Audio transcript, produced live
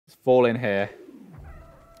fall in here.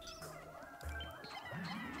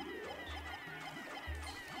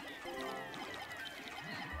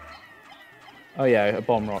 Oh yeah, a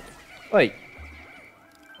bomb rock. Wait.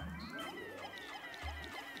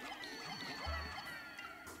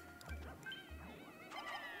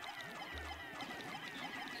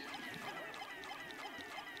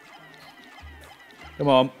 Come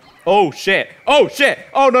on. Oh shit. Oh shit.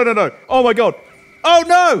 Oh no no no. Oh my god. Oh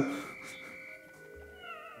no!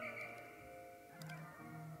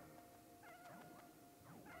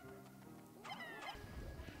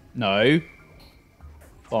 No.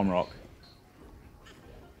 Bomb rock.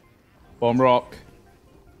 Bomb rock.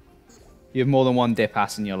 You have more than one dip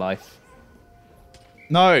ass in your life.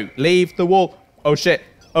 No, leave the wall. Oh shit.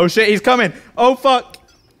 Oh shit, he's coming. Oh fuck.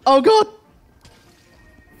 Oh god.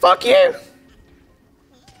 Fuck you.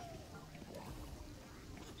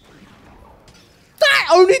 That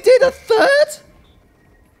only did a third?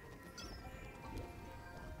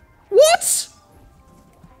 What?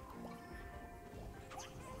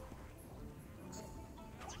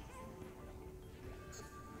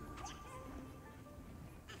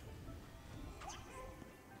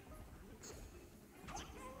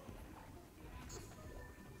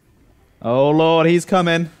 Oh lord, he's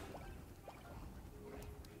coming.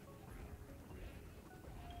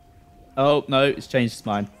 Oh no, it's changed his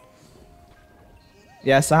mind.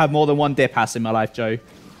 Yes, I have more than one dip ass in my life, Joe.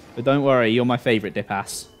 But don't worry, you're my favourite dip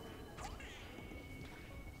ass.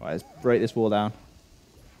 Right, let's break this wall down.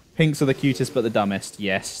 Pinks are the cutest but the dumbest.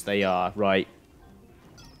 Yes, they are. Right.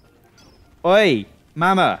 Oi!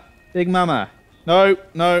 Mama! Big mama! No,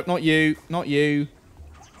 no, not you. Not you.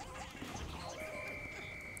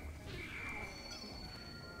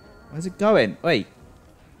 Where's it going? Wait.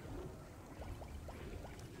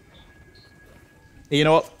 You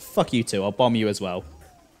know what? Fuck you two. I'll bomb you as well.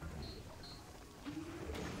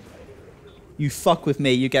 You fuck with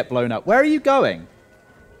me, you get blown up. Where are you going?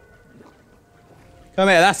 Come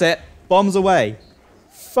here, that's it. Bombs away.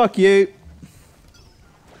 Fuck you.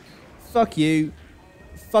 Fuck you.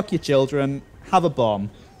 Fuck your children. Have a bomb.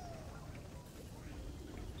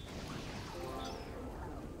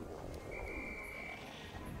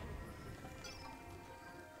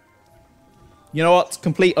 You know what?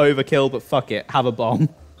 Complete overkill, but fuck it. Have a bomb.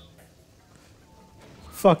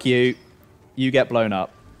 Fuck you. You get blown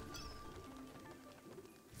up.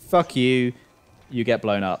 Fuck you. You get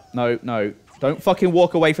blown up. No, no. Don't fucking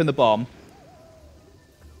walk away from the bomb.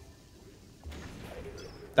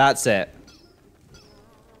 That's it.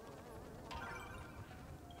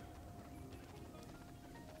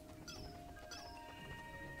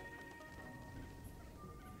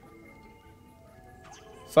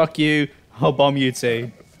 Fuck you. I'll bomb you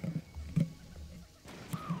too.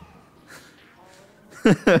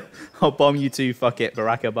 I'll bomb you too. Fuck it,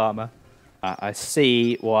 Barack Obama. I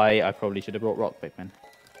see why I probably should have brought rock Pikmin.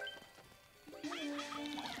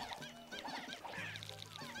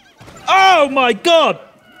 Oh my god!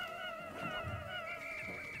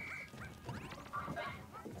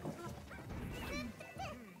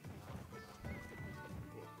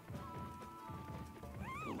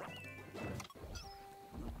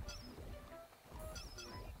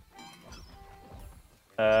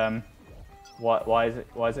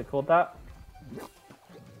 Why is it called that?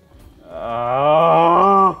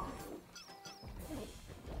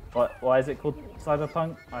 Why is it called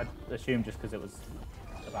Cyberpunk? I assume just because it was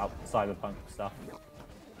about cyberpunk stuff.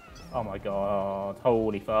 Oh my god,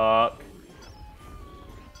 holy fuck.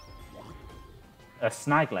 A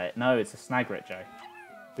snaglet? No, it's a snagret, Joe.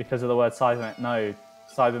 Because of the word Cybermen. No,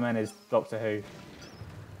 Cybermen is Doctor Who.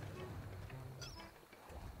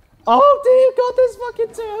 Oh dear god, there's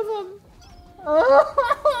fucking two of them!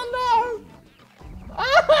 Oh no!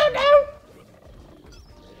 Oh no!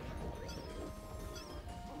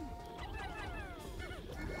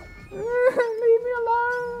 Leave me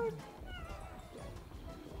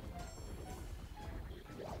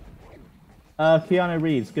alone! Keanu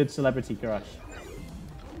Reeves, good celebrity crush.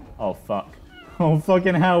 Oh fuck. Oh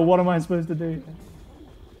fucking hell, what am I supposed to do?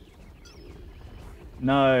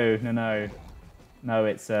 No, no, no. No,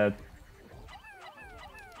 it's a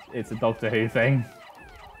Doctor Who thing.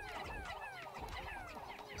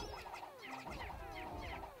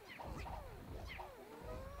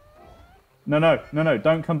 No, no, no, no,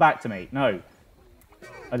 don't come back to me. No.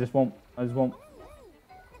 I just want...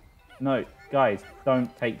 No, guys,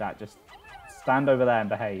 don't take that. Just stand over there and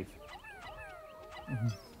behave.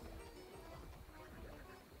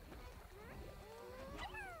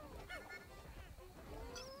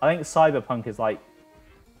 I think cyberpunk is like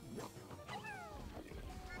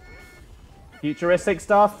futuristic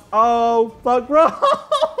stuff. Oh, fuck, bro!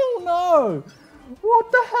 No!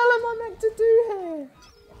 What the hell am I meant to do here?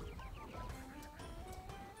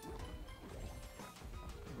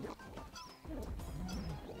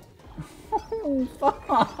 Oh,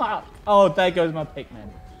 fuck. Oh, there goes my Pikmin.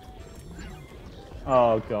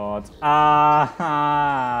 Oh, God. Ah.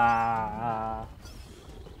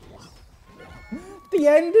 The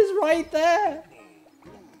end is right there.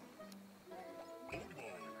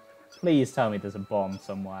 Please tell me there's a bomb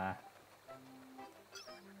somewhere.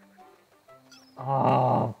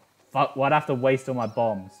 Oh, fuck. Why'd I have to waste all my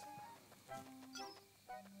bombs?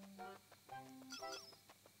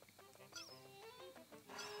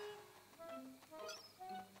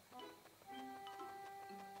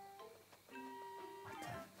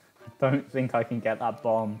 I don't think I can get that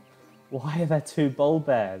bomb. Why are there 2 bull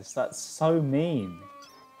bears? That's so mean.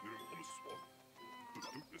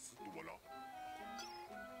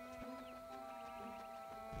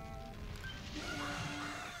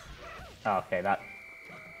 Okay, that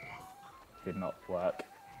did not work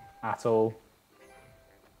at all.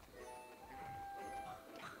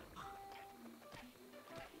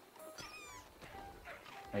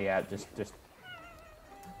 Yeah, just...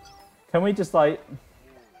 Can we just, like...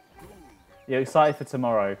 You're excited for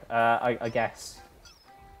tomorrow, I guess.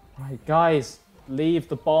 Right, guys, leave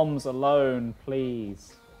the bombs alone,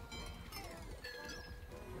 please.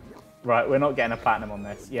 Right, we're not getting a platinum on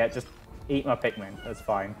this. Yeah, just eat my Pikmin. That's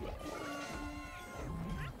fine.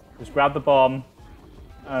 Just grab the bomb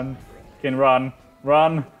and you can run.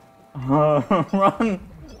 Run. Run.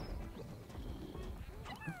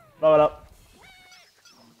 Blow it up.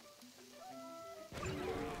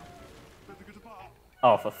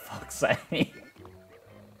 Oh, for fuck's sake.